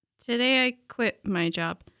Today I quit my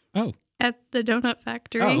job. Oh. At the donut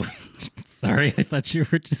factory. Oh, sorry. I thought you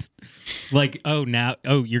were just like, you're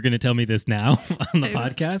going to tell me this now on the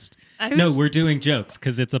podcast? No, we're doing jokes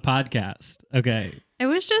because it's a podcast. Okay. I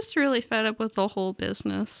was just really fed up with the whole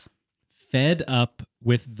business. Fed up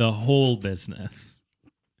with the whole business.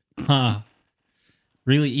 Huh.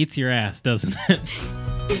 Really eats your ass, doesn't it?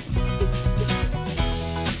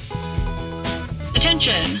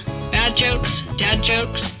 Attention! Bad jokes, dad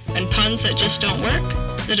jokes, and puns that just don't work.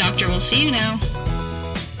 The doctor will see you now.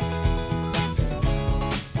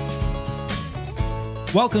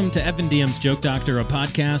 Welcome to Evan Diem's Joke Doctor, a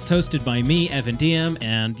podcast hosted by me, Evan Diem,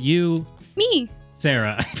 and you... Me.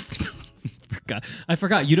 Sarah. I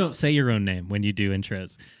forgot. You don't say your own name when you do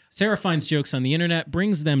intros. Sarah finds jokes on the internet,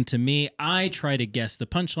 brings them to me. I try to guess the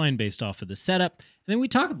punchline based off of the setup, and then we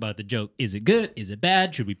talk about the joke. Is it good? Is it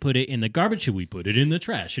bad? Should we put it in the garbage? Should we put it in the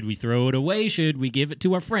trash? Should we throw it away? Should we give it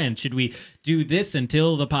to our friend? Should we do this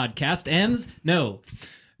until the podcast ends? No.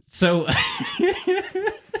 So...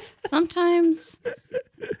 Sometimes.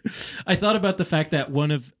 I thought about the fact that one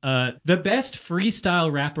of the best freestyle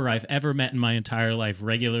rapper I've ever met in my entire life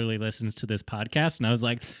regularly listens to this podcast, and I was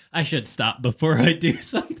like, I should stop before I do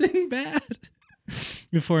something bad,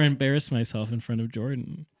 before I embarrass myself in front of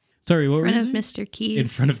Jordan. Sorry, what were you saying? In front of Mr. Keys. In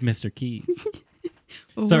front of Mr. Keys.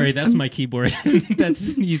 Sorry, that's my keyboard.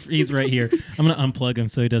 He's right here. I'm going to unplug him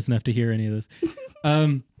so he doesn't have to hear any of this.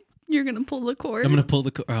 You're going to pull the cord. I'm going to pull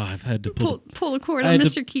the cord. Oh, I've had to pull the cord on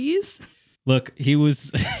Mr. Keys. Look, he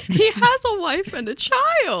was... He has a wife and a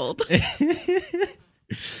child.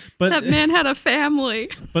 But that man had a family.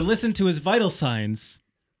 But listen to his vital signs.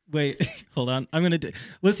 Wait, hold on. I'm going to...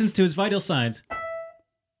 Listens to his vital signs.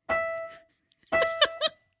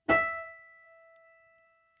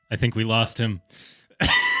 I think we lost him.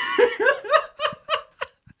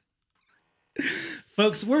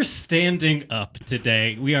 Folks, we're standing up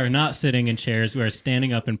today. We are not sitting in chairs. We are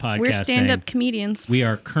standing up in podcasting. We're stand-up comedians. We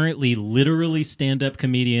are currently literally stand-up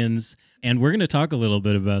comedians, and we're going to talk a little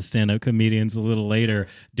bit about stand-up comedians a little later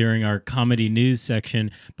during our comedy news section.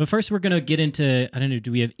 But first, we're going to get into, I don't know,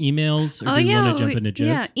 do we have emails, or do we want to jump into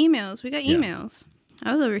jokes? Yeah, emails. We got emails.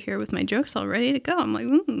 I was over here with my jokes all ready to go. I'm like,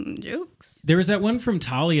 jokes. There was that one from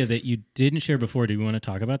Talia that you didn't share before. Do we want to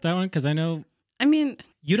talk about that one? Because I know...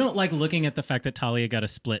 You don't like looking at the fact that Talia got a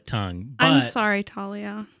split tongue. But I'm sorry,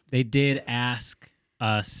 Talia. They did ask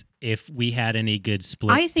us if we had any good split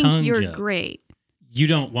tongue jokes. I think you're great. You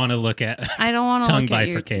don't want to look at I don't want to tongue look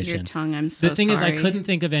bifurcation. At your tongue. I'm so sorry. The thing is, I couldn't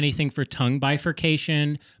think of anything for tongue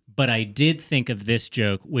bifurcation, but I did think of this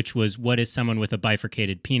joke, which was, what is someone with a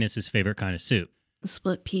bifurcated penis's favorite kind of soup?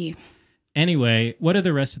 Split pea. Anyway, what are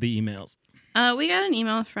the rest of the emails? We got an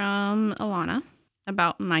email from Alana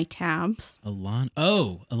about my tabs.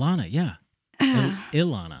 Alana, yeah.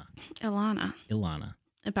 Ilana.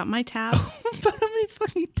 About my tabs. About how many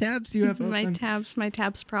fucking tabs you have open. My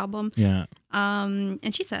tabs problem. Yeah.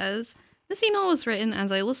 And she says, this email was written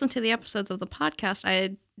as I listened to the episodes of the podcast I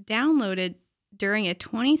had downloaded during a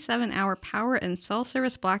 27-hour power and cell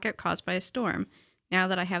service blackout caused by a storm. Now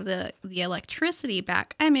that I have the electricity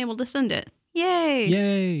back, I'm able to send it. Yay!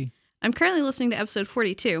 Yay! I'm currently listening to episode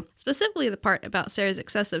 42, specifically the part about Sarah's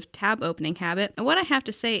excessive tab opening habit, and what I have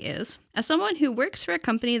to say is, as someone who works for a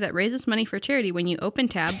company that raises money for charity when you open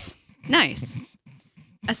tabs, nice.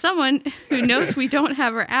 As someone who knows we don't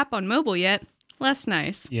have our app on mobile yet, less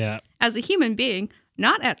nice. Yeah. As a human being,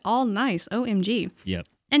 not at all nice, OMG. Yep.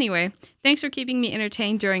 Anyway, thanks for keeping me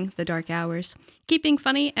entertained during the dark hours, keeping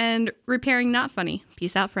funny and repairing not funny.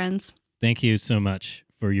 Peace out, friends. Thank you so much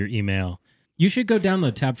for your email. You should go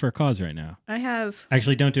download Tab for a Cause right now. I have...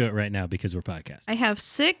 Actually, don't do it right now because we're podcasting. I have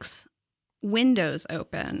 6 windows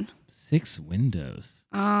open. 6 windows?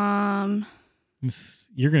 You're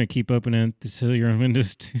going to keep opening until you're on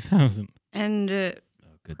Windows 2000. And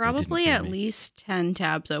probably at least 10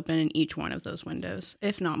 tabs open in each one of those windows,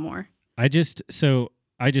 if not more. I just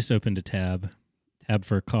opened a tab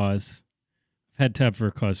for a cause. I've had Tab for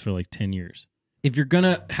a Cause for like 10 years. If you're going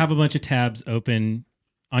to have a bunch of tabs open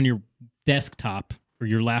on your desktop or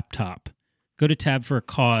your laptop, go to Tab for a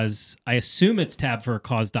Cause. I assume it's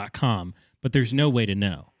tabforacause.com, but there's no way to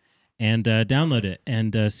know. And download it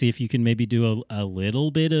and see if you can maybe do a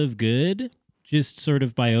little bit of good just sort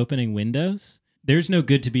of by opening windows. There's no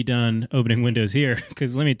good to be done opening windows here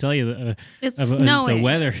because let me tell you, it's snowing. The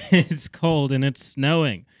weather is cold and it's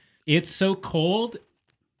snowing. It's so cold.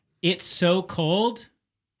 It's so cold.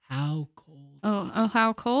 How cold? Oh,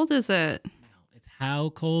 how cold is it?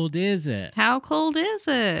 How cold is it? How cold is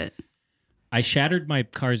it? I shattered my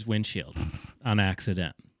car's windshield on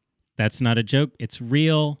accident. That's not a joke. It's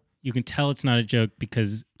real. You can tell it's not a joke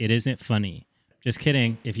because it isn't funny. Just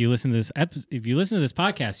kidding. If you listen to this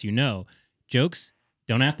podcast, you know jokes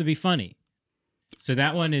don't have to be funny. So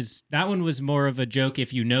that one was more of a joke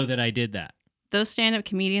if you know that I did that. Those stand-up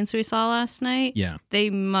comedians we saw last night, Yeah. They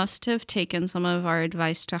must have taken some of our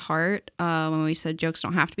advice to heart when we said jokes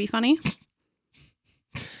don't have to be funny.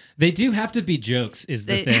 They do have to be jokes is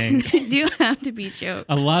the thing. They do have to be jokes.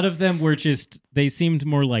 A lot of them were they seemed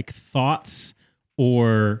more like thoughts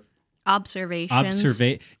or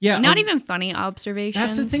observations. Yeah. Not even funny observations.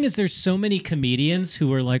 That's the thing is there's so many comedians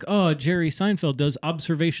who are like, oh, Jerry Seinfeld does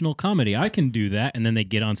observational comedy. I can do that. And then they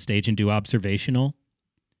get on stage and do observational.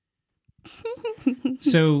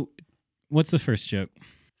 So what's the first joke?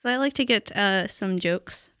 So I like to get some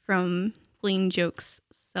jokes from Clean Jokes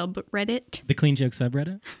subreddit. The Clean Joke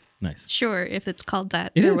subreddit? Nice. Sure, if it's called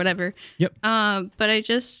that it or is. whatever. Yep. But I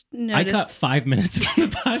just noticed... I cut 5 minutes from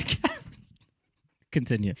the podcast.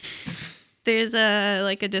 Continue. There's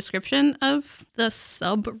a description of the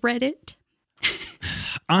subreddit.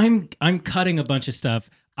 I'm cutting a bunch of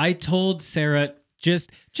stuff. I told Sarah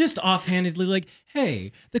just offhandedly, like,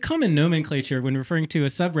 hey, the common nomenclature when referring to a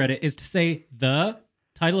subreddit is to say the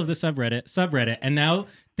title of the subreddit, and now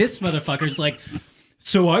this motherfucker's like,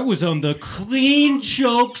 so I was on the Clean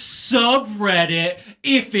Joke subreddit,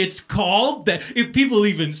 if it's called that, if people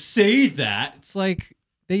even say that. It's like,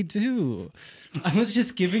 they do. I was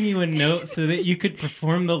just giving you a note so that you could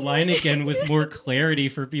perform the line again with more clarity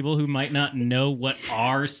for people who might not know what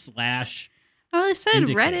r/ Oh, I said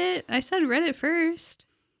indicates. Reddit. I said Reddit first.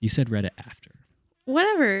 You said Reddit after.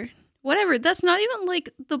 Whatever. That's not even like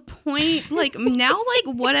the point. Like now,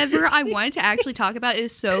 like whatever I wanted to actually talk about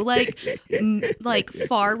is so like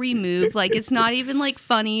far removed. Like it's not even like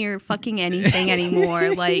funny or fucking anything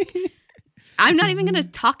anymore. Like I'm not even gonna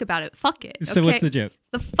talk about it. Fuck it. So okay? what's the joke?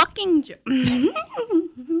 The fucking joke.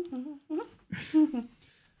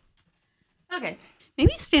 Okay.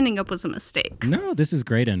 Maybe standing up was a mistake. No, this is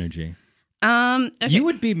great energy. Okay. You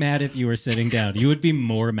would be mad if you were sitting down. You would be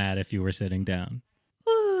more mad if you were sitting down.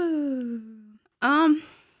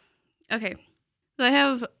 Okay. So I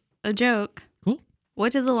have a joke. Cool.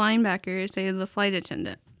 What did the linebacker say to the flight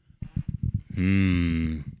attendant?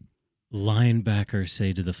 Linebacker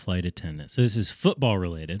say to the flight attendant. So this is football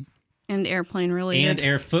related. And airplane related.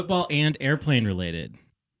 And football and airplane related.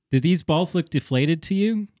 Did these balls look deflated to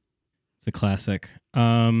you? It's a classic.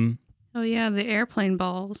 Oh yeah, the airplane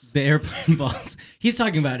balls. The airplane balls. He's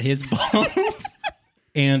talking about his balls.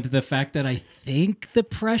 And the fact that I think the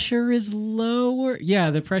pressure is lower.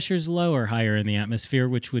 Yeah, the pressure is lower, higher in the atmosphere,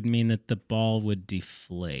 which would mean that the ball would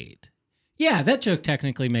deflate. Yeah, that joke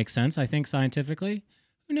technically makes sense, I think, scientifically.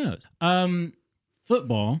 Who knows?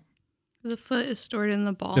 Football. The foot is stored in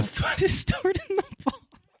the ball. The foot is stored in the ball.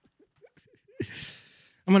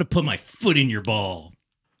 I'm going to put my foot in your ball.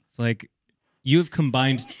 It's like you've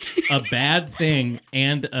combined a bad thing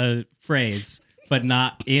and a phrase, but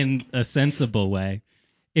not in a sensible way.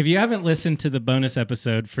 If you haven't listened to the bonus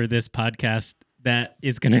episode for this podcast that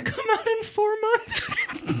is going to come out in 4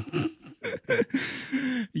 months,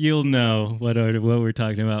 you'll know what we're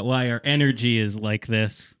talking about, why our energy is like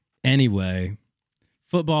this. Anyway,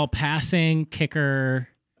 football, passing, kicker,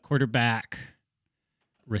 quarterback,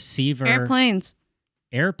 receiver. Airplanes.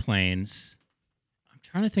 Airplanes. I'm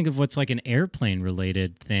trying to think of what's like an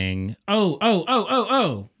airplane-related thing.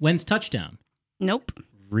 Oh. When's touchdown? Nope.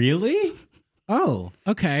 Really? Oh,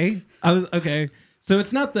 okay. Okay. So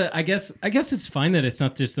it's not I guess it's fine that it's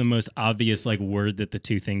not just the most obvious like word that the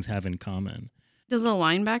two things have in common. Does a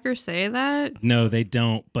linebacker say that? No, they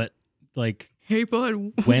don't. But like, hey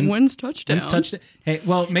bud, when's touchdown? When's touchdown? Hey,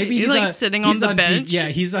 well maybe he's like sitting on the bench.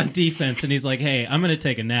 He's on defense and he's like, hey, I'm gonna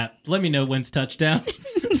take a nap. Let me know when's touchdown,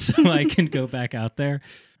 so I can go back out there.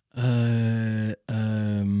 Like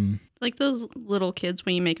those little kids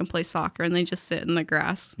when you make them play soccer and they just sit in the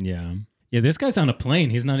grass. Yeah. Yeah, this guy's on a plane.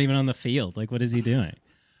 He's not even on the field. Like, what is he doing?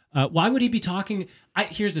 Why would he be talking?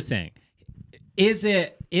 Here's the thing. Is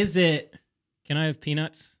it, can I have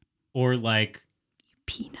peanuts? Or like...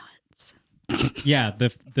 Peanuts. Yeah,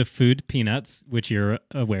 the food peanuts, which you're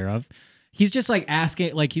aware of. He's just like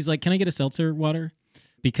asking, like, he's like, can I get a seltzer water?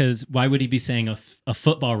 Because why would he be saying a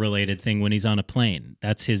football-related thing when he's on a plane?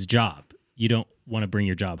 That's his job. You don't want to bring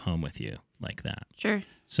your job home with you like that. Sure.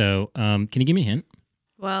 So, can you give me a hint?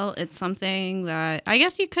 Well, it's something that I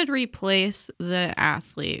guess you could replace the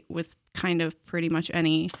athlete with kind of pretty much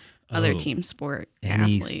any other team sport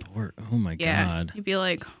athlete. Sport. Oh my God. You'd be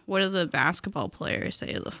like, what do the basketball players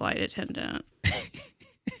say to the flight attendant?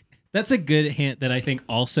 That's a good hint that I think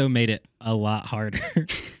also made it a lot harder.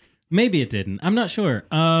 Maybe it didn't. I'm not sure.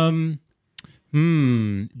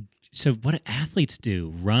 So what do athletes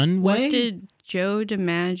do? Run way? What did Joe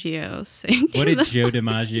DiMaggio say? What did Joe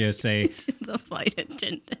DiMaggio say? The flight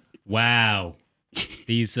attendant. Wow.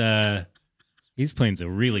 These planes are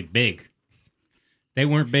really big. They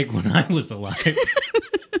weren't big when I was alive.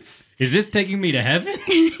 Is this taking me to heaven?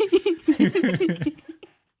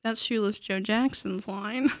 That's Shoeless Joe Jackson's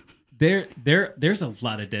line. There's a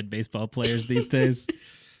lot of dead baseball players these days.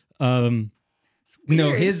 No,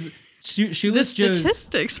 his Shoeless The Joe's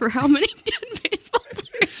statistics for how many dead baseball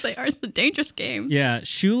players they are is a dangerous game. Yeah,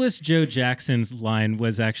 Shoeless Joe Jackson's line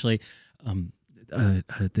was actually,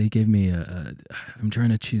 they gave me I'm trying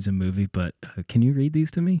to choose a movie, but can you read these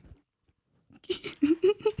to me?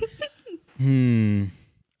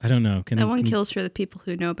 I don't know. That one kills for the people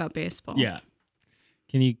who know about baseball. Yeah.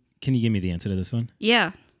 Can you give me the answer to this one?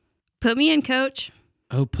 Yeah. Put me in, coach.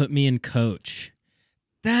 Oh, put me in, coach.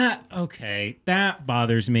 That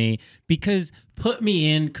bothers me because put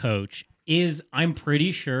me in, coach is, I'm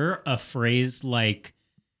pretty sure, a phrase like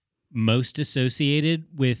most associated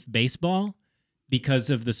with baseball because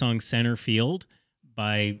of the song Center Field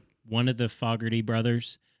by one of the Fogerty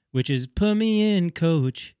brothers, which is put me in,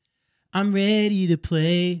 coach. I'm ready to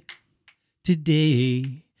play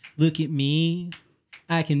today. Look at me.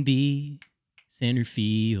 I can be center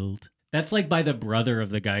field. That's like by the brother of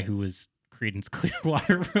the guy who was Creedence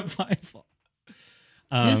Clearwater Revival.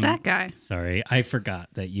 Who's that guy? Sorry, I forgot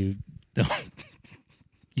that you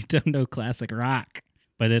don't know classic rock,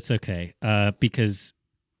 but it's okay because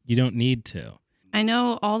you don't need to. I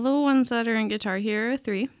know all the ones that are in Guitar Hero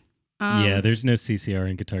 3. Yeah, there's no CCR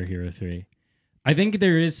in Guitar Hero 3. I think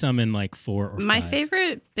there is some in like 4 or 5. My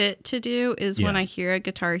favorite bit to do is when I hear a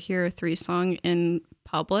Guitar Hero 3 song in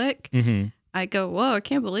public, I go, whoa, I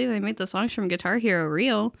can't believe they made the songs from Guitar Hero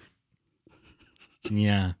real.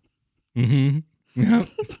 Yeah. Yep.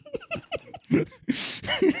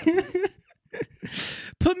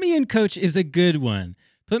 Put me in, coach is a good one.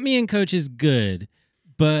 Put me in, coach is good.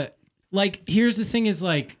 But like, here's the thing is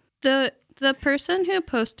like the person who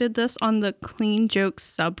posted this on the Clean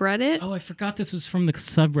Jokes subreddit. Oh, I forgot this was from the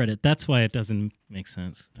subreddit. That's why it doesn't make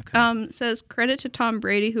sense. Okay. Says credit to Tom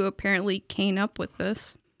Brady, who apparently came up with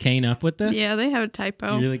this. Came up with this? Yeah, they have a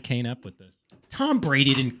typo. You really came up with this. Tom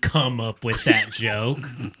Brady didn't come up with that joke.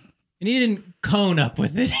 And he didn't cone up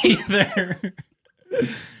with it either.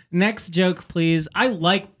 Next joke, please. I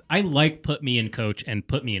like put me in, coach and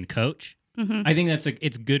put me in, coach. I think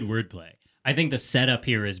it's good wordplay. I think the setup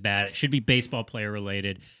here is bad. It should be baseball player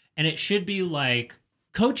related. And it should be like,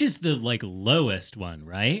 coach is the like lowest one,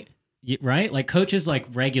 right? Right? Like coach is like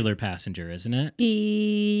regular passenger, isn't it?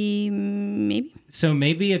 Maybe. So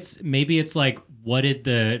maybe it's like, what did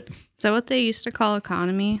the... Is that what they used to call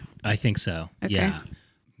economy? I think so. Okay. Yeah.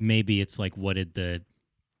 Maybe it's like, what did the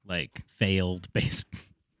like failed base...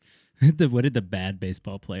 what did the bad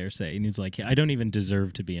baseball player say? And he's like, yeah, I don't even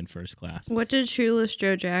deserve to be in first class. What did Shoeless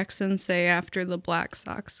Joe Jackson say after the Black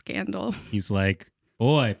Sox scandal? He's like,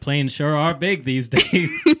 boy, planes sure are big these days.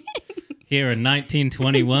 Here in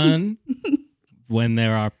 1921, when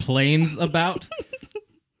there are planes about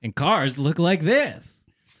and cars look like this.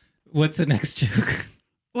 What's the next joke?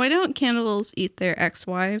 Why don't cannibals eat their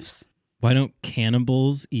ex-wives? Why don't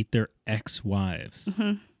cannibals eat their ex-wives?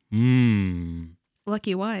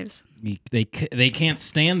 Lucky wives. They can't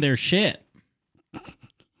stand their shit.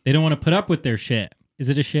 They don't want to put up with their shit. Is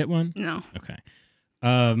it a shit one? No. Okay.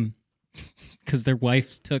 Because their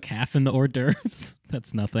wives took half in the hors d'oeuvres.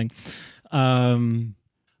 That's nothing.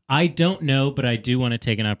 I don't know, but I do want to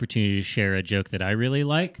take an opportunity to share a joke that I really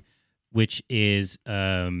like, which is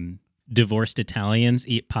divorced Italians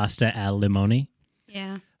eat pasta al limone.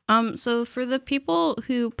 Yeah. So for the people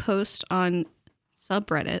who post on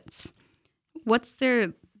subreddits, what's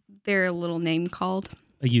their little name called?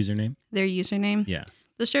 A username. Their username? Yeah.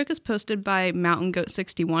 This joke is posted by Mountain Goat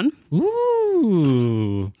 61.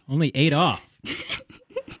 Ooh, only 8 off.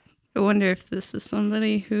 I wonder if this is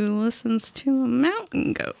somebody who listens to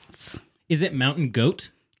Mountain Goats. Is it Mountain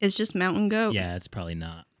Goat? It's just Mountain Goat. Yeah, it's probably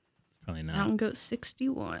not. Mountain Goat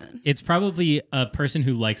 61. It's probably a person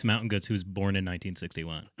who likes mountain goats who was born in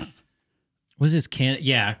 1961. Was this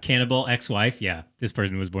cannibal ex-wife? Yeah, this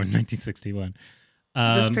person was born in 1961.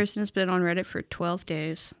 This person has been on Reddit for 12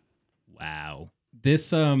 days. Wow.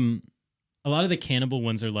 This a lot of the cannibal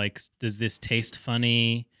ones are like, does this taste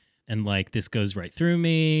funny? And like, this goes right through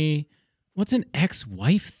me. What's an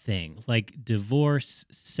ex-wife thing? Like divorce,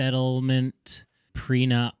 settlement,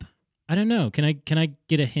 prenup. I don't know. Can I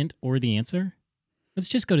get a hint or the answer? Let's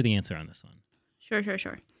just go to the answer on this one.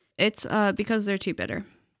 Sure. It's because they're too bitter.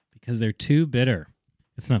 Because they're too bitter.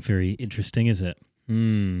 It's not very interesting, is it?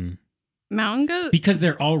 Mountain Goat Because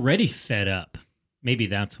they're already fed up. Maybe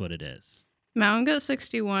that's what it is. Mountain Goat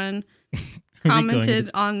 61 Are we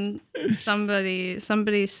commented on somebody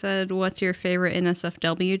said, "What's your favorite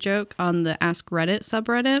NSFW joke?" on the Ask Reddit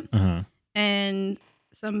subreddit. Uh-huh. And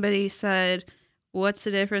somebody said, "What's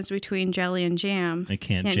the difference between jelly and jam? I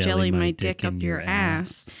can't jelly my dick up in your your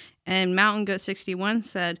ass." And Mountain Goat 61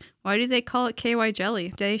 said, "Why do they call it KY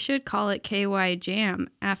jelly? They should call it KY jam.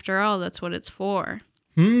 After all, that's what it's for."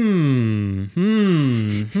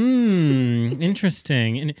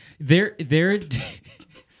 Interesting. And there's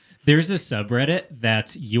a subreddit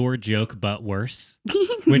that's your joke but worse,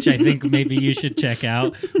 which I think maybe you should check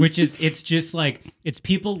out, it's just like, it's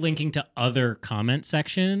people linking to other comment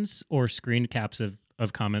sections or screen caps of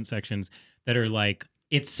comment sections that are like,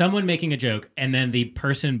 it's someone making a joke and then the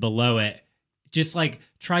person below it just like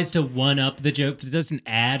tries to one up the joke, but doesn't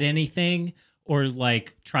add anything or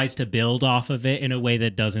like tries to build off of it in a way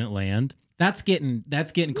that doesn't land. That's getting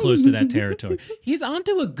close to that territory. He's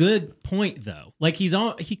onto a good point though. Like he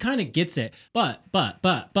kind of gets it. But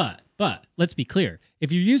let's be clear.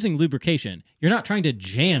 If you're using lubrication, you're not trying to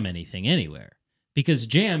jam anything anywhere because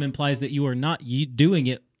jam implies that you are not doing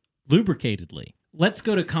it lubricatedly. Let's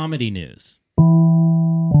go to comedy news.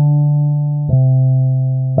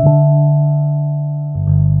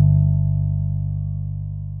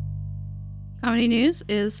 Comedy news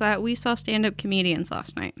is that we saw stand-up comedians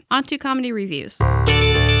last night. On to comedy reviews.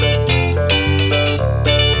 Comedy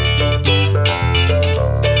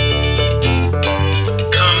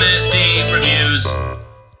reviews.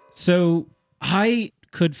 So I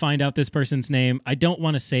could find out this person's name. I don't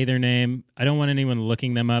want to say their name. I don't want anyone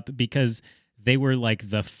looking them up because they were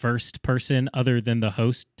like the first person other than the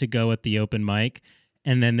host to go at the open mic.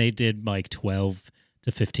 And then they did like 12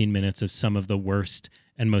 to 15 minutes of some of the worst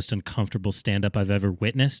and most uncomfortable stand-up I've ever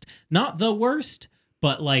witnessed. Not the worst,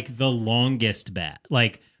 but like the longest bad.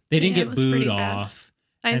 Like they didn't get booed off.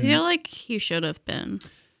 I feel like he should have been.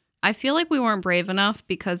 I feel like we weren't brave enough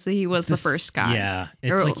because he was the first guy. Yeah.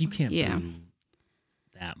 It's like you can't boo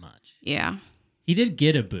that much. Yeah. He did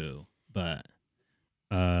get a boo, but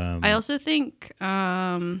I also think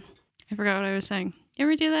I forgot what I was saying. You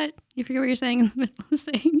ever do that? You forget what you're saying in the middle of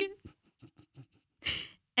saying it?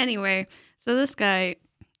 Anyway, so this guy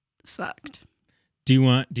sucked. Do you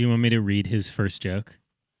want me to read his first joke,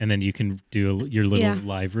 and then you can do your little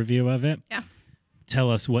live review of it? Yeah. Tell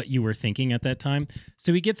us what you were thinking at that time.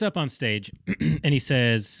 So he gets up on stage, and he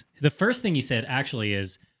says the first thing he said actually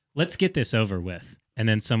is, "Let's get this over with." And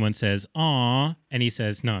then someone says, "Aw," and he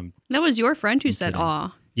says, "No, that was your friend who said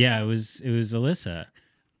aw." Yeah, it was Alyssa.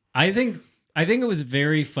 I think it was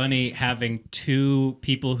very funny having two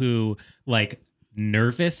people who like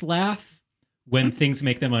nervous laugh when things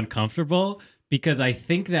make them uncomfortable, because I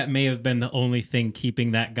think that may have been the only thing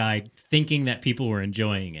keeping that guy thinking that people were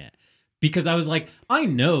enjoying it. Because I was like, I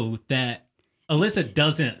know that Alyssa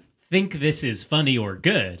doesn't think this is funny or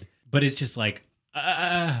good, but it's just like,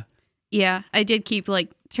 Yeah, I did keep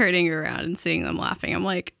like turning around and seeing them laughing. I'm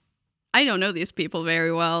like, I don't know these people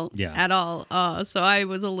very well at all. So I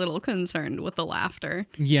was a little concerned with the laughter.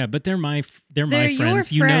 Yeah, but they're my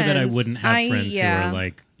friends. You know that I wouldn't have friends who are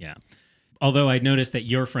like, yeah. Although I noticed that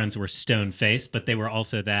your friends were stone-faced, but they were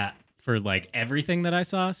also that for like everything that I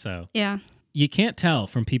saw. So yeah, you can't tell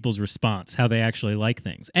from people's response how they actually like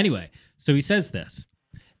things. Anyway, so he says this,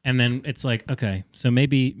 and then it's like, okay, so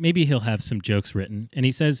maybe he'll have some jokes written. And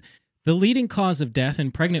he says, the leading cause of death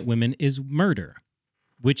in pregnant women is murder.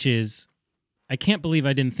 Which is, I can't believe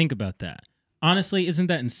I didn't think about that. Honestly, isn't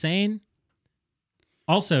that insane?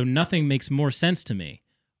 Also, nothing makes more sense to me.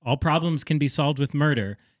 All problems can be solved with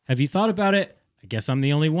murder. Have you thought about it? I guess I'm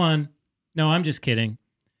the only one. No, I'm just kidding.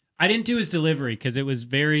 I didn't do his delivery because it was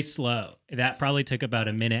very slow. That probably took about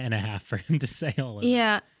a minute and a half for him to say all of it.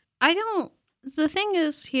 Yeah, the thing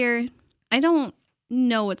is here, I don't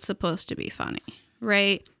know it's supposed to be funny,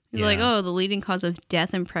 right? He's like, oh, the leading cause of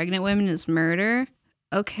death in pregnant women is murder.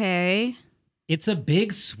 Okay. It's a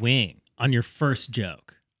big swing on your first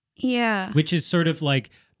joke. Yeah. Which is sort of like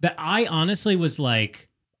that. I honestly was like,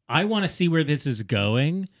 I want to see where this is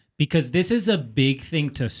going because this is a big thing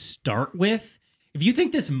to start with. If you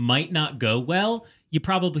think this might not go well, you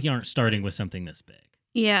probably aren't starting with something this big.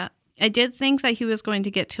 Yeah. I did think that he was going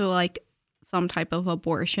to get to like some type of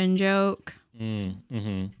abortion joke. Mm-hmm.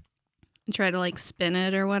 And try to like spin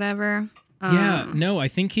it or whatever. Yeah, no, I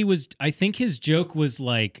think his joke was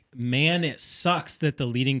like, man, it sucks that the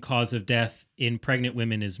leading cause of death in pregnant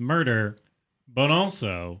women is murder, but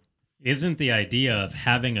also, isn't the idea of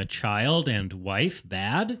having a child and wife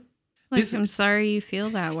bad? Like, I'm sorry you feel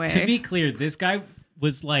that way. To be clear, this guy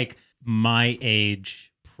was like my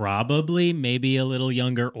age probably maybe a little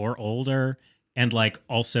younger or older, and like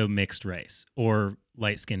also mixed race or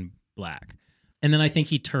light skinned black. And then I think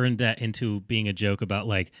he turned that into being a joke about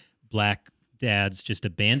like black dads just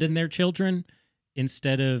abandon their children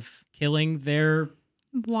instead of killing their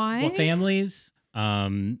families.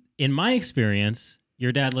 In my experience,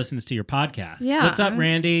 your dad listens to your podcast. Yeah. What's up,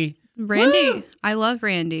 Randy? Randy. Woo! I love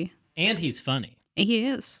Randy. And he's funny. He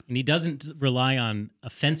is. And he doesn't rely on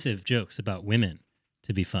offensive jokes about women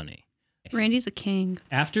to be funny. Randy's a king.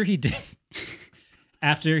 After he did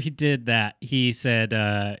that, he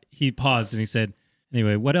said, he paused and he said,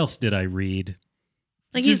 anyway, what else did I read?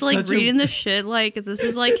 Like he's like reading the shit. Like this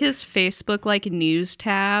is like his Facebook like news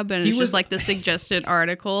tab, and it's just like the suggested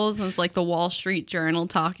articles. And it's like the Wall Street Journal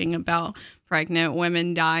talking about pregnant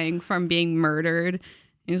women dying from being murdered. And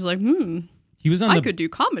he's like, I could do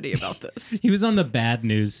comedy about this. He was on the bad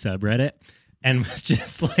news subreddit and was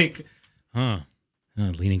just like,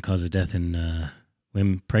 leading cause of death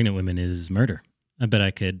in pregnant women is murder. I bet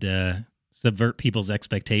I could subvert people's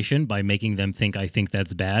expectation by making them think I think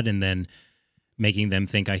that's bad and then making them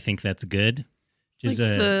think I think that's good. Like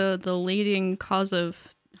the leading cause of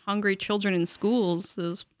hungry children in schools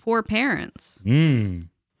is poor parents.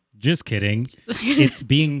 Just kidding. It's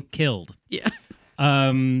being killed. Yeah.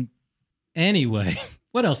 Anyway,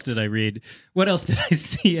 what else did I read? What else did I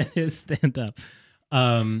see at his stand-up?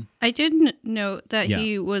 I did note that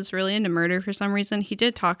he was really into murder for some reason. He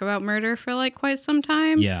did talk about murder for like quite some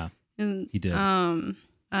time. Yeah, and, he did.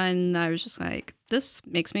 And I was just like, this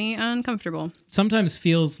makes me uncomfortable. Sometimes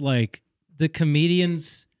feels like the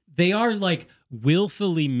comedians, they are like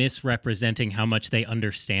willfully misrepresenting how much they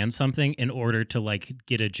understand something in order to like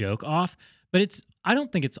get a joke off. But I don't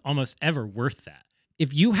think it's almost ever worth that.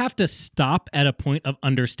 If you have to stop at a point of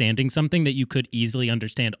understanding something that you could easily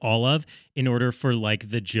understand all of in order for like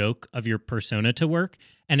the joke of your persona to work,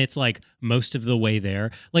 and it's like most of the way there,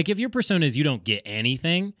 like if your persona is you don't get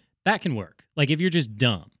anything, that can work. Like if you're just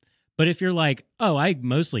dumb. But if you're like, oh, I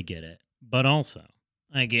mostly get it, but also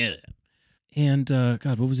I get it. And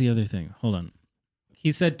God, what was the other thing? Hold on.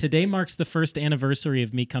 He said, today marks the first anniversary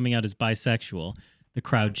of me coming out as bisexual. The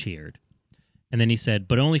crowd cheered. And then he said,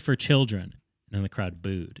 but only for children. And then the crowd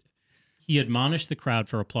booed. He admonished the crowd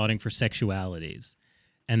for applauding for sexualities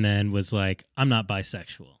and then was like, I'm not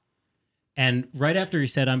bisexual. And right after he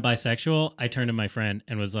said, I'm bisexual, I turned to my friend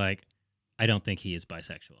and was like, I don't think he is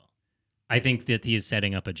bisexual. I think that he is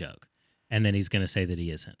setting up a joke. And then he's going to say that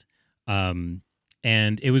he isn't.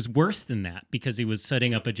 And it was worse than that because he was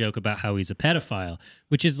setting up a joke about how he's a pedophile,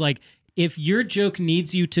 which is like, if your joke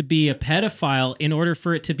needs you to be a pedophile in order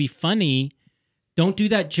for it to be funny, don't do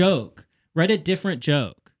that joke. Write a different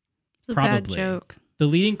joke. It's a Probably. bad joke. The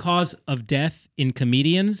leading cause of death in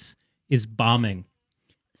comedians is bombing.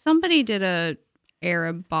 Somebody did a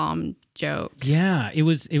Arab bomb joke. Yeah, it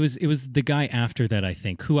was the guy after that, I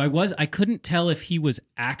think, who I couldn't tell if he was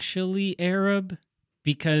actually Arab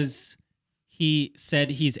because he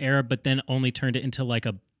said he's Arab, but then only turned it into like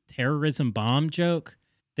a terrorism bomb joke.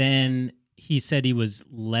 Then he said he was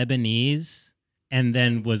Lebanese and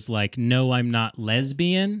then was like, no, I'm not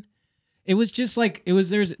lesbian. It was just like,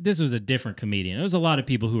 this was a different comedian. It was a lot of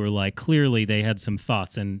people who were like, clearly they had some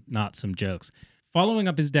thoughts and not some jokes. Following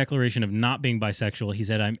up his declaration of not being bisexual, he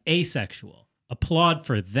said, I'm asexual. Applaud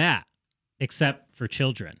for that, except for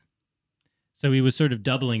children. So he was sort of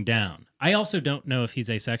doubling down. I also don't know if he's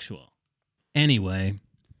asexual. Anyway.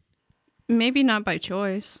 Maybe not by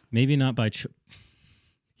choice. Maybe not by choice.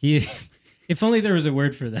 If only there was a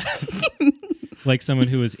word for that. Like someone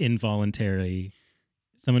who was involuntarily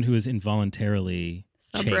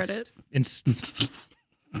Subreddit. Chaste.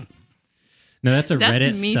 No, that's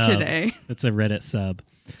Reddit me sub. Today. That's a Reddit sub.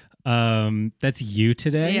 That's you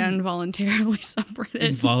today? Yeah, involuntarily subreddit.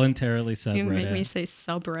 Involuntarily subreddit. You make me say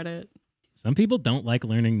subreddit. Some people don't like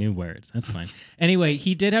learning new words. That's fine. Anyway,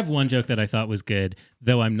 he did have one joke that I thought was good,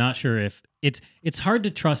 though I'm not sure if it's hard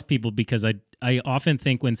to trust people because I often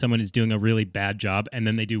think when someone is doing a really bad job and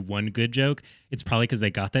then they do one good joke, it's probably because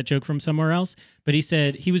they got that joke from somewhere else. But he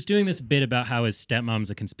said he was doing this bit about how his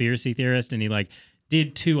stepmom's a conspiracy theorist, and he like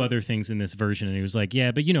did two other things in this version. And he was like,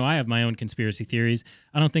 yeah, but I have my own conspiracy theories.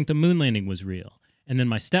 I don't think the moon landing was real. And then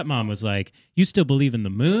my stepmom was like, you still believe in the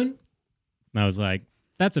moon? And I was like,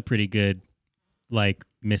 that's a pretty good like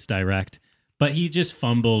misdirect. But he just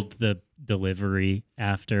fumbled the delivery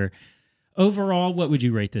after. Overall, what would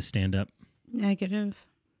you rate this stand-up? Negative.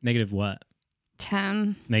 Negative what?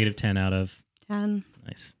 10. Negative 10 out of? 10.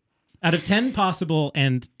 Nice. Out of 10 possible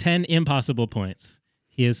and 10 impossible points,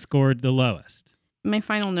 he has scored the lowest. My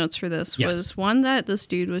final notes for this was one, that this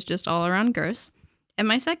dude was just all around gross. And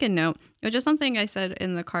my second note, which is something I said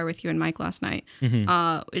in the car with you and Mike last night,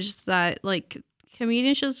 is just that like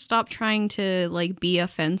comedians should stop trying to like be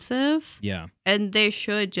offensive. Yeah. And they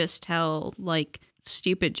should just tell like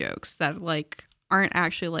stupid jokes that like aren't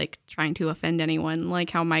actually like trying to offend anyone, like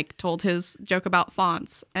how Mike told his joke about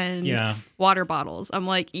fonts and water bottles. I'm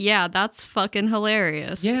like, yeah, that's fucking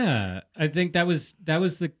hilarious. Yeah, I think that was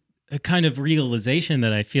the kind of realization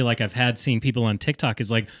that I feel like I've had seeing people on TikTok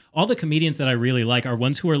is like all the comedians that I really like are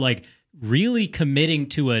ones who are like really committing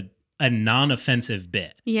to a non-offensive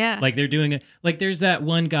bit. Yeah. Like they're doing it. Like there's that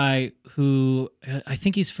one guy who I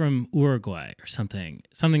think he's from Uruguay or something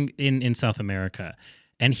in South America.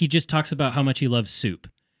 And he just talks about how much he loves soup.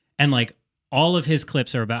 And like all of his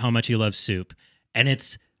clips are about how much he loves soup. And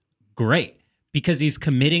it's great because he's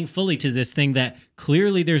committing fully to this thing that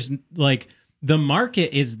clearly there's like the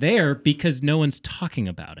market is there because no one's talking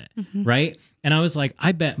about it. Right. And I was like,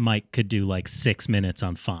 I bet Mike could do like 6 minutes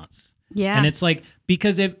on fonts. Yeah. And it's like,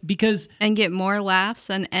 because and get more laughs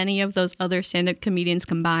than any of those other stand-up comedians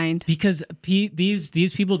combined. Because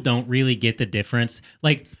these people don't really get the difference.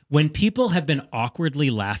 Like when people have been awkwardly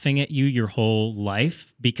laughing at you your whole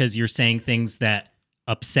life because you're saying things that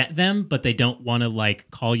upset them, but they don't want to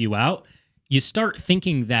like call you out, you start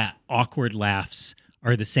thinking that awkward laughs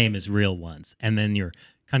are the same as real ones. And then you're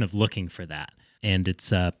kind of looking for that. And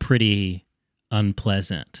it's pretty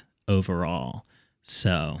unpleasant overall.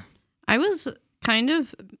 So I was kind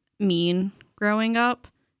of mean growing up,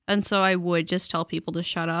 and so I would just tell people to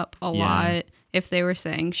shut up a lot if they were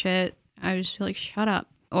saying shit. I would just be like, shut up.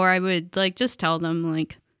 Or I would like just tell them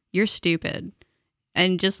like, you're stupid,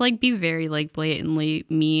 and just like be very like blatantly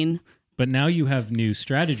mean. But now you have new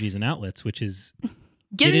strategies and outlets, which is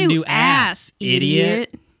get a new ass,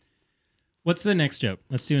 idiot. What's the next joke?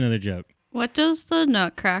 Let's do another joke. What does the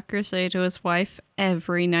nutcracker say to his wife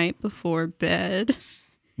every night before bed?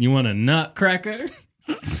 You want a nutcracker?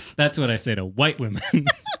 That's what I say to white women.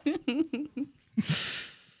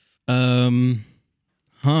 Oh,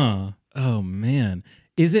 man.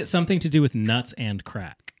 Is it something to do with nuts and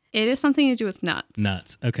crack? It is something to do with nuts.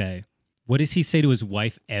 Nuts. Okay. What does he say to his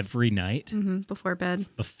wife every night? Before bed.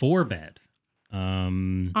 Before bed.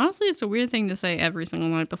 Honestly, it's a weird thing to say every single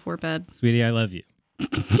night before bed. Sweetie, I love you.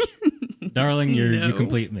 Darling, you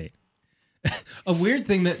complete me. A weird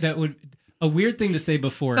thing a weird thing to say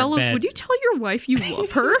before Fellas, bed. would you tell your wife you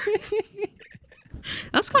love her?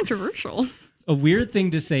 That's controversial. A weird thing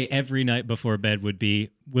to say every night before bed would be,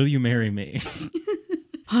 will you marry me?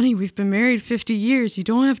 Honey, we've been married 50 years. You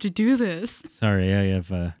don't have to do this. Sorry, I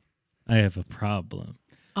have a problem.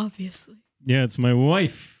 Obviously. Yeah, it's my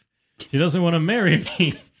wife. She doesn't want to marry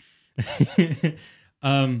me.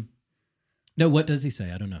 No, what does he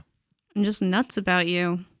say? I don't know. I'm just nuts about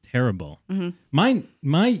you. Terrible. My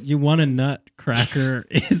you want a nutcracker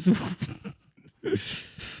is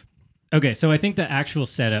okay. So I think the actual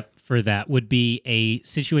setup for that would be a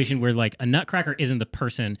situation where like a nutcracker isn't the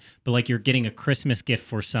person, but like you're getting a Christmas gift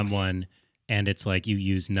for someone, and it's like you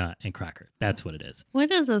use nut and cracker. That's what it is. What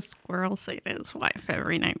does a squirrel say to his wife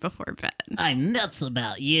every night before bed? I'm nuts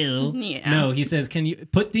about you. Yeah. No, he says, can you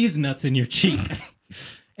put these nuts in your cheek?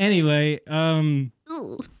 Anyway,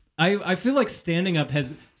 I feel like standing up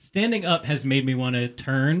has made me want to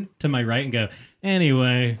turn to my right and go,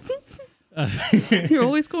 anyway. You're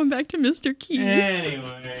always going back to Mr. Keys.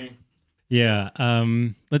 Anyway. Yeah,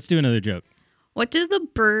 let's do another joke. What did the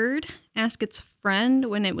bird ask its friend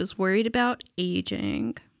when it was worried about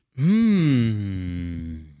aging?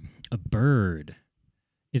 A bird.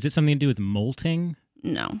 Is it something to do with molting?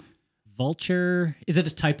 No. Vulture. Is it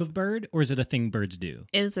a type of bird or is it a thing birds do?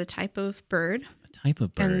 It is a type of bird. A type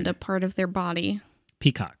of bird. And a part of their body.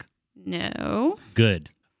 Peacock. No.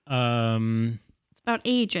 Good. It's about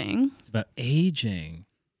aging. It's about aging.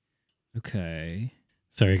 Okay.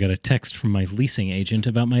 Sorry, I got a text from my leasing agent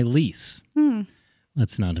about my lease.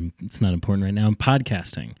 It's not important right now. I'm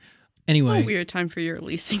podcasting. Anyway. It's a weird time for your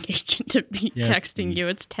leasing agent to be texting you.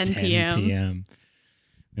 It's 10 p.m.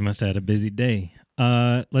 They must have had a busy day.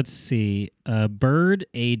 Let's see. Bird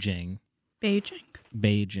aging.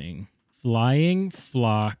 Beijing. Flying,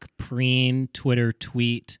 flock, preen, Twitter,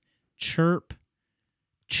 tweet, chirp,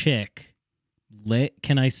 chick.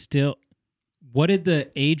 Can I still... What did the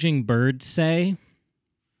aging bird say?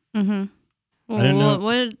 Well, I don't know.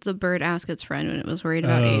 What did the bird ask its friend when it was worried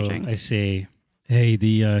about aging? I see. Hey,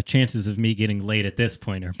 the chances of me getting laid at this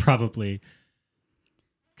point are probably...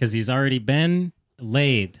 Because he's already been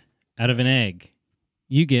laid out of an egg.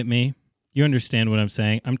 You get me. You understand what I'm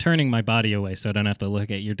saying. I'm turning my body away so I don't have to look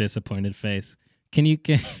at your disappointed face.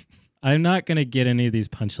 I'm not going to get any of these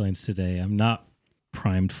punchlines today. I'm not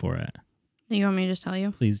primed for it. You want me to just tell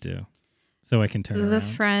you? Please do. So I can turn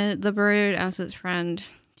around. The bird asks its friend,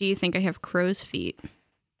 "Do you think I have crow's feet?"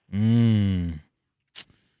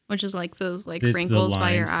 Which is like those wrinkles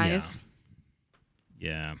by your eyes.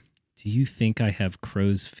 Yeah. Do you think I have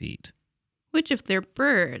crow's feet? Which, if they're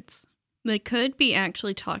birds, they could be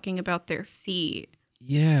actually talking about their feet.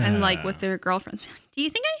 Yeah. And like with their girlfriends. Do you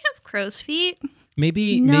think I have crow's feet?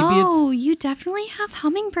 Maybe No, it's... you definitely have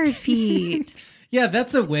hummingbird feet. Yeah,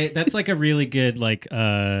 that's a way. That's like a really good I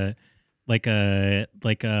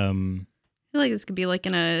feel like this could be like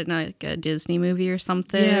in a Disney movie or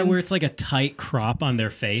something. Yeah, where it's like a tight crop on their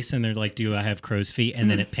face and they're like, "Do I have crow's feet?"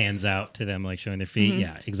 And then it pans out to them like showing their feet.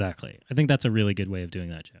 Yeah, exactly. I think that's a really good way of doing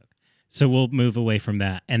that joke. So we'll move away from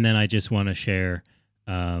that. And then I just want to share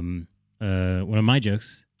one of my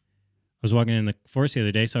jokes. I was walking in the forest the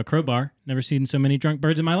other day, saw a crowbar. Never seen so many drunk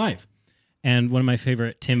birds in my life. And one of my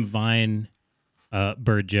favorite Tim Vine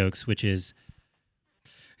bird jokes, which is,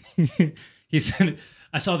 he said,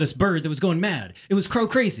 "I saw this bird that was going mad. It was crow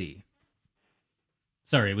crazy."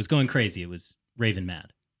 Sorry, it was going crazy. It was raven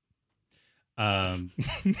mad.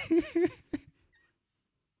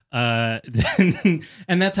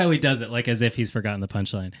 And that's how he does it, like as if he's forgotten the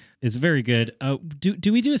punchline. It's very good.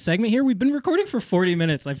 Do we do a segment here? We've been recording for 40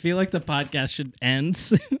 minutes. I feel like the podcast should end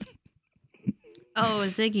soon. Oh, a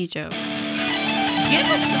Ziggy joke. Give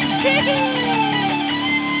us some Ziggy!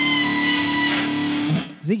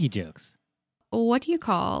 Ziggy jokes. What do you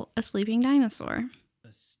call a sleeping dinosaur?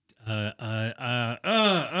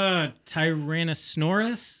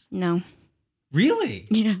 Tyrannosaurus? No. Really?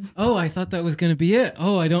 Yeah. Oh, I thought that was going to be it.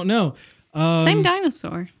 Oh, I don't know. Same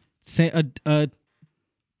dinosaur. A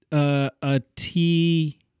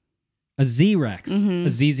Z-Rex. Mm-hmm. A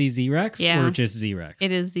ZZZ-Rex? Yeah. Or just Z-Rex?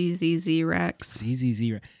 It is ZZZ-Rex.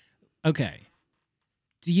 ZZZ-Rex. Okay.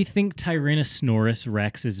 Do you think Tyrannosaurus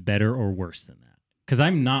Rex is better or worse than that? Because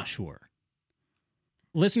I'm not sure.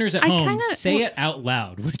 Listeners at home, say it out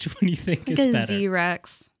loud. Which one you think is better?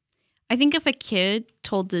 Z-Rex. I think if a kid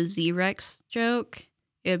told the Z-Rex joke,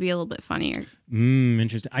 it would be a little bit funnier.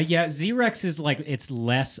 Interesting. Yeah, Z-Rex is like, it's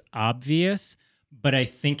less obvious, but I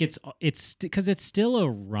think it's because it's still a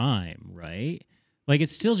rhyme, right? Like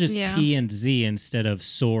it's still just T and Z instead of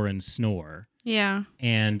soar and snore. Yeah.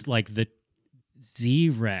 And like the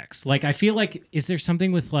Z-Rex, like I feel like, is there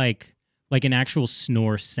something with like an actual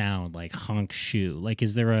snore sound, like Honkshoo? Like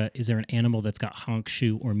is there an animal that's got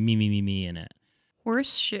Honkshoo or me in it?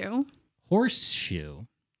 Horseshoe. Horseshoe.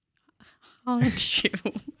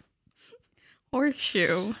 Honkshoo.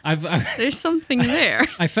 Horseshoe. I've There's something there.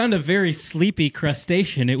 I found a very sleepy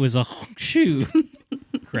crustacean. It was a Honkshoo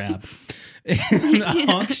crab. A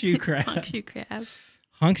Honkshoo crab. Honkshoo crab.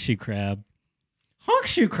 Honkshoo crab.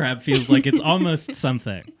 Honkshoo crab feels like it's almost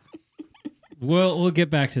something. We'll get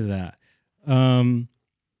back to that. I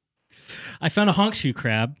found a Honkshoo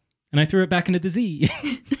crab and I threw it back into the Z.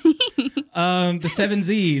 The 7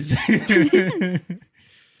 Z's.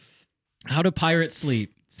 How do pirates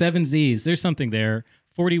sleep? 7 Z's. There's something there.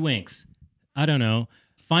 40 winks. I don't know.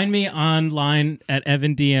 Find me online at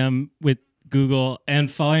EvanDM with Google and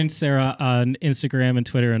find Sarah on Instagram and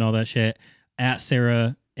Twitter and all that shit at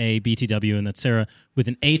Sarah ABTW, and that's Sarah with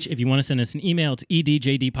an H. If you want to send us an email, it's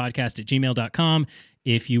edjdpodcast@gmail.com.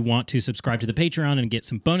 If you want to subscribe to the Patreon and get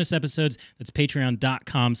some bonus episodes, that's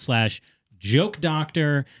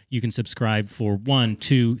patreon.com/jokedoctor. You can subscribe for $1,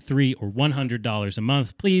 $2, $3, or $100 a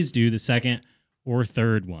month. Please do the second or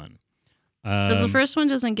third one. Because the first one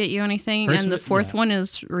doesn't get you anything, and the fourth one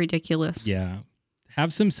is ridiculous. Yeah.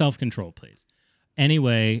 Have some self-control, please.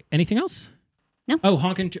 Anyway, anything else? No. Oh,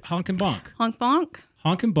 honk and bonk. Honk bonk.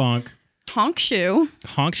 Honk and bonk. Honkshoo.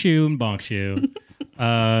 Honkshoo and bonkshoe.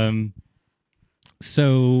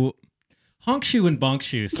 So Honkshoo and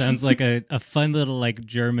bonkshoe sounds like a fun little like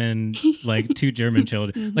German, like two German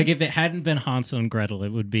children. Mm-hmm. Like if it hadn't been Hansel and Gretel, it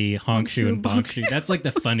would be Honkshoo and bonkshoe. That's like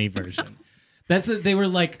the funny version. They were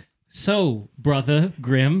like, "So, brother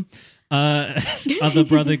Grimm, other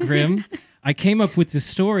brother Grimm, I came up with this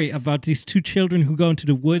story about these two children who go into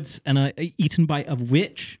the woods and are eaten by a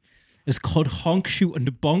witch. It's called Honkshoo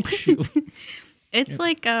and bonkshoe." It's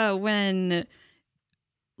like when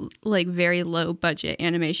like very low budget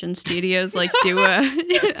animation studios like do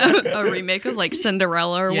a remake of like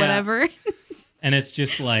Cinderella or whatever. And it's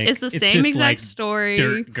just like it's the same exact like story.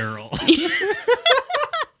 Dirt Girl.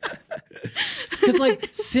 Because like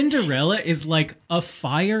Cinderella is like a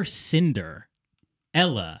fire cinder.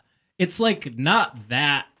 Ella. It's like not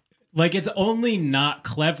that. Like it's only not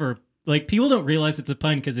clever. Like people don't realize it's a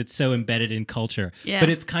pun because it's so embedded in culture. Yeah. But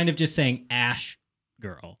it's kind of just saying Ash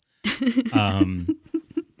Girl.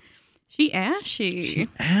 She ashy.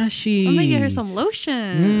 Ashy. Somebody get her some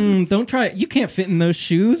lotion. Don't try it. You can't fit in those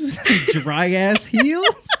shoes with dry ass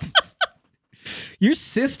heels. Your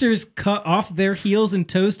sisters cut off their heels and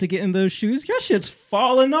toes to get in those shoes. Your shit's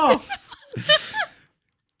falling off.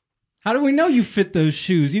 How do we know you fit those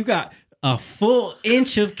shoes? You got a full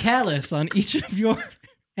inch of callus on each of your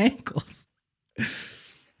ankles.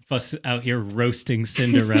 Fuss out here roasting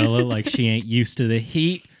Cinderella like she ain't used to the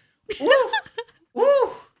heat. Woo!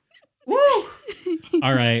 Woo! Woo!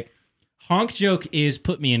 All right. Honk joke is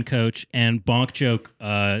put me in coach, and bonk joke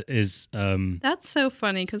is That's so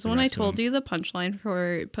funny because when I told you the punchline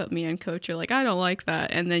for put me in coach, you're like, I don't like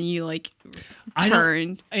that, and then you like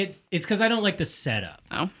turned. It's because I don't like the setup.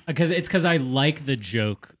 Oh, Because it's because I like the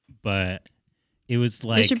joke, but it was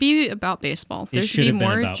like it should be about baseball. There should be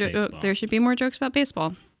more. There should be more jokes about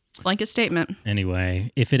baseball. Blanket statement.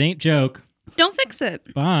 Anyway, if it ain't joke, don't fix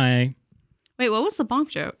it. Bye. Wait, what was the bonk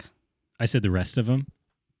joke? I said the rest of them.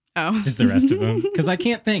 Oh. Just the rest of them. Because I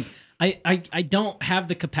can't think. I don't have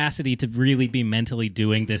the capacity to really be mentally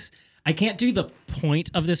doing this. I can't do the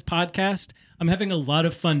point of this podcast. I'm having a lot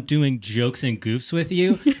of fun doing jokes and goofs with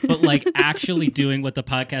you, but like actually doing what the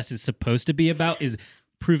podcast is supposed to be about is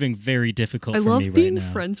proving very difficult for me right now. I love being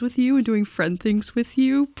friends with you and doing friend things with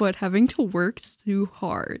you, but having to work's too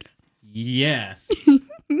hard. Yes.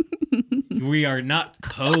 We are not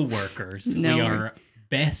co-workers. No. We are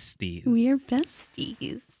besties. We are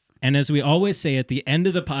besties. And as we always say at the end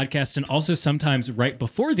of the podcast, and also sometimes right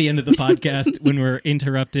before the end of the podcast, when we're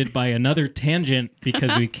interrupted by another tangent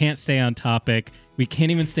because we can't stay on topic, we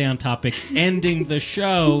can't even stay on topic, ending the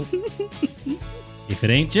show. If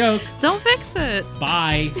it ain't joke, don't fix it.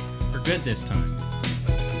 Bye. For good this time.